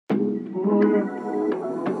Yo,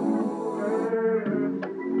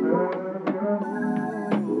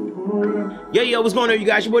 what's going on, you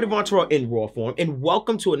guys? Your boy Devon Terrell in raw form, and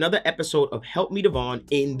welcome to another episode of Help Me Devon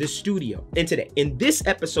in the studio. And today, in this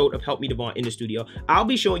episode of Help Me Devon in the studio, I'll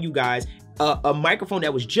be showing you guys a microphone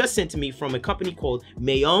that was just sent to me from a company called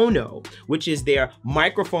Maono, which is their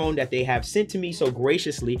microphone that they have sent to me so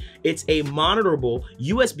graciously. It's a monitorable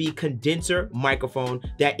USB condenser microphone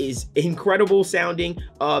that is incredible sounding.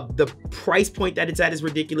 The price point that it's at is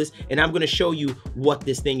ridiculous, and I'm going to show you what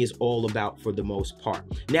this thing is all about for the most part.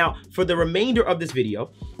 Now, for the remainder of this video,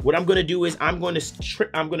 what I'm going to do is I'm going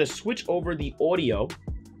to switch over the audio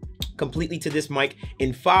completely to this mic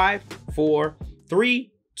in 5, 4,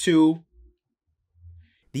 3, 2.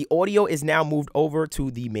 The audio is now moved over to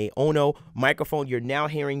the Maono microphone. You're now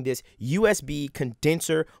hearing this USB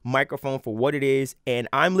condenser microphone for what it is. And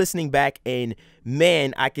I'm listening back, and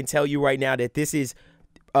man, I can tell you right now that this is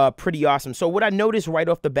pretty awesome. So what I noticed right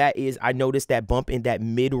off the bat is I noticed that bump in that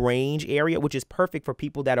mid-range area, which is perfect for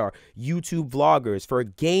people that are YouTube vloggers, for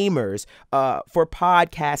gamers, for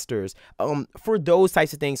podcasters, for those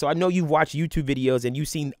types of things. So I know you've watched YouTube videos and you've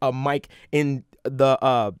seen a mic in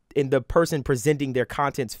the person presenting their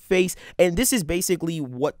content's face, and this is basically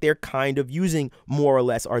what they're kind of using, more or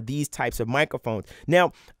less, are these types of microphones.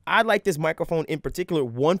 Now, I like this microphone in particular,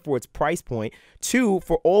 1, for its price point, 2,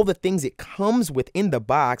 for all the things it comes with in the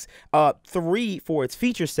box, 3, for its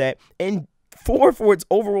feature set, and 4, for its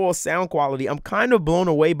overall sound quality. I'm kind of blown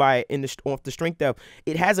away by it off the strength of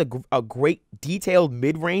it has a great detailed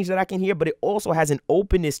mid-range that I can hear, but it also has an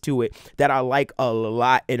openness to it that I like a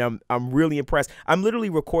lot, and I'm really impressed. I'm literally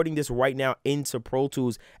recording this right now into Pro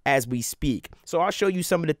Tools as we speak. So I'll show you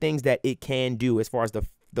some of the things that it can do as far as the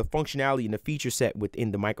functionality and the feature set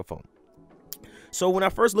within the microphone. So when I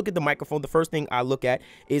first look at the microphone, the first thing I look at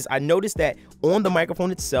is I notice that on the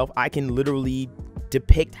microphone itself, I can literally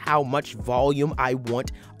depict how much volume I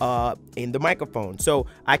want in the microphone. So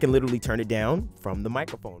I can literally turn it down from the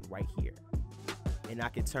microphone right here, and I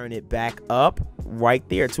can turn it back up right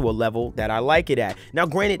there to a level that I like it at. Now,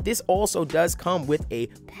 granted, this also does come with a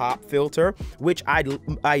pop filter, which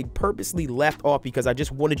I purposely left off because I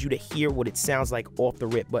just wanted you to hear what it sounds like off the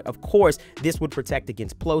rip. But of course, this would protect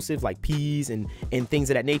against plosives like P's and things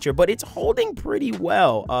of that nature, but it's holding pretty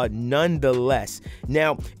well nonetheless.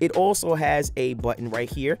 Now, it also has a button right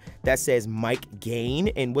here that says mic gain,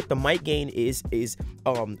 and what the mic gain is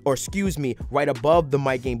or excuse me, right above the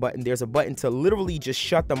mic gain button, there's a button to literally just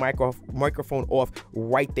shut the microphone off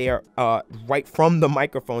right there, right from the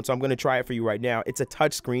microphone. So I'm going to try it for you right now. It's a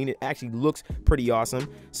touch screen. It actually looks pretty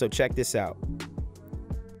awesome. So check this out.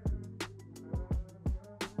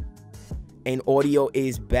 And audio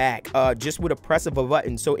is back just with a press of a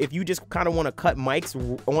button. So if you just kind of want to cut mics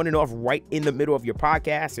on and off right in the middle of your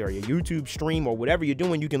podcast or your YouTube stream or whatever you're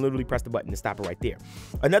doing, you can literally press the button and stop it right there.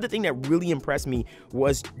 Another thing that really impressed me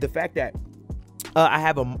was the fact that I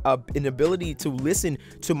have an ability to listen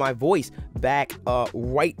to my voice back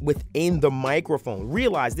right within the microphone.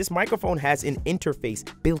 Realize this microphone has an interface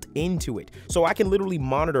built into it. So I can literally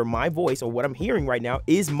monitor my voice, or what I'm hearing right now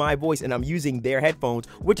is my voice, and I'm using their headphones,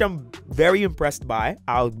 which I'm very impressed by.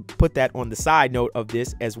 I'll put that on the side note of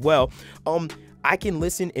this as well. I can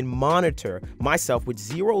listen and monitor myself with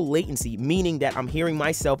 0 latency, meaning that I'm hearing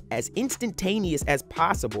myself as instantaneous as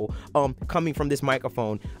possible coming from this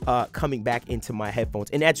microphone, coming back into my headphones.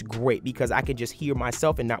 And that's great because I can just hear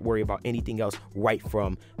myself and not worry about anything else right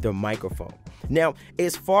from the microphone. Now,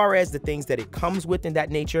 as far as the things that it comes with in that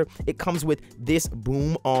nature, it comes with this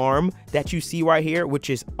boom arm that you see right here, which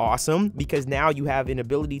is awesome because now you have an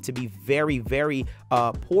ability to be very, very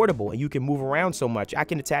portable, and you can move around so much. I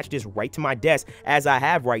can attach this right to my desk as I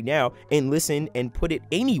have right now and listen and put it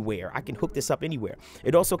anywhere. I can hook this up anywhere.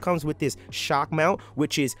 It also comes with this shock mount,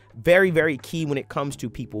 which is very, very key when it comes to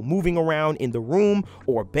people moving around in the room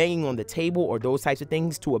or banging on the table or those types of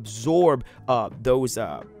things, to absorb those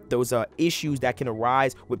issues that can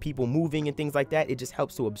arise with people moving and things like that. It just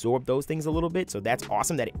helps to absorb those things a little bit. So that's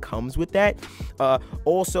awesome that it comes with that.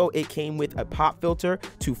 Also, it came with a pop filter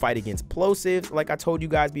to fight against plosives, like I told you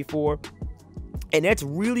guys before. And that's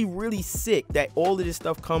really, really sick that all of this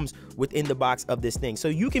stuff comes within the box of this thing. So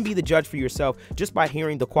you can be the judge for yourself just by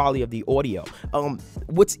hearing the quality of the audio.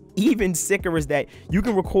 What's even sicker is that you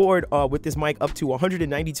can record with this mic up to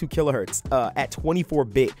 192 kilohertz at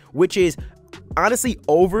 24-bit, which is honestly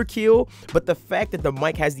overkill, but the fact that the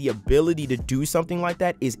mic has the ability to do something like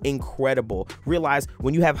that is incredible. Realize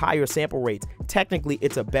when you have higher sample rates, technically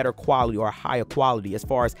it's a better quality or a higher quality as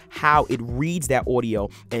far as how it reads that audio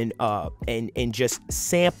and just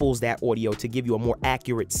samples that audio to give you a more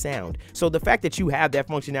accurate sound. So the fact that you have that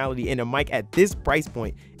functionality in a mic at this price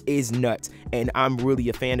point is nuts, and I'm really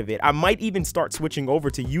a fan of it. I might even start switching over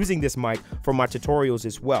to using this mic for my tutorials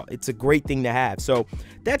as well. It's a great thing to have. So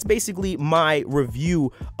that's basically my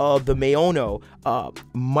review of the Maono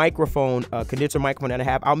microphone, condenser microphone that I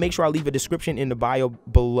have. I'll make sure I leave a description in the bio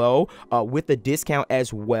below with the discount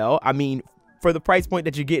as well. I mean, for the price point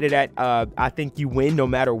that you get it at, I think you win no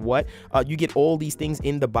matter what. You get all these things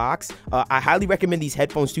in the box. I highly recommend these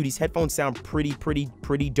headphones too. These headphones sound pretty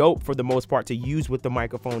dope for the most part to use with the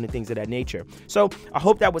microphone and things of that nature. So I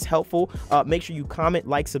hope that was helpful. Make sure you comment,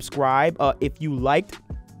 like, subscribe. If you liked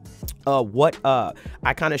what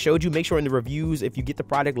I kind of showed you, make sure in the reviews, if you get the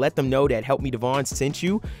product, let them know that Help Me Devon sent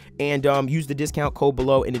you, and use the discount code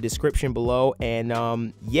below in the description below.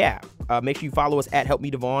 And yeah, make sure you follow us at Help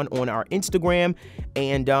Me Devon on our Instagram,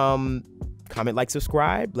 and comment, like,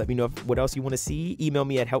 subscribe. Let me know what else you want to see. Email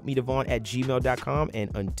me at helpmedevon@gmail.com,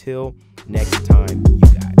 and until next time.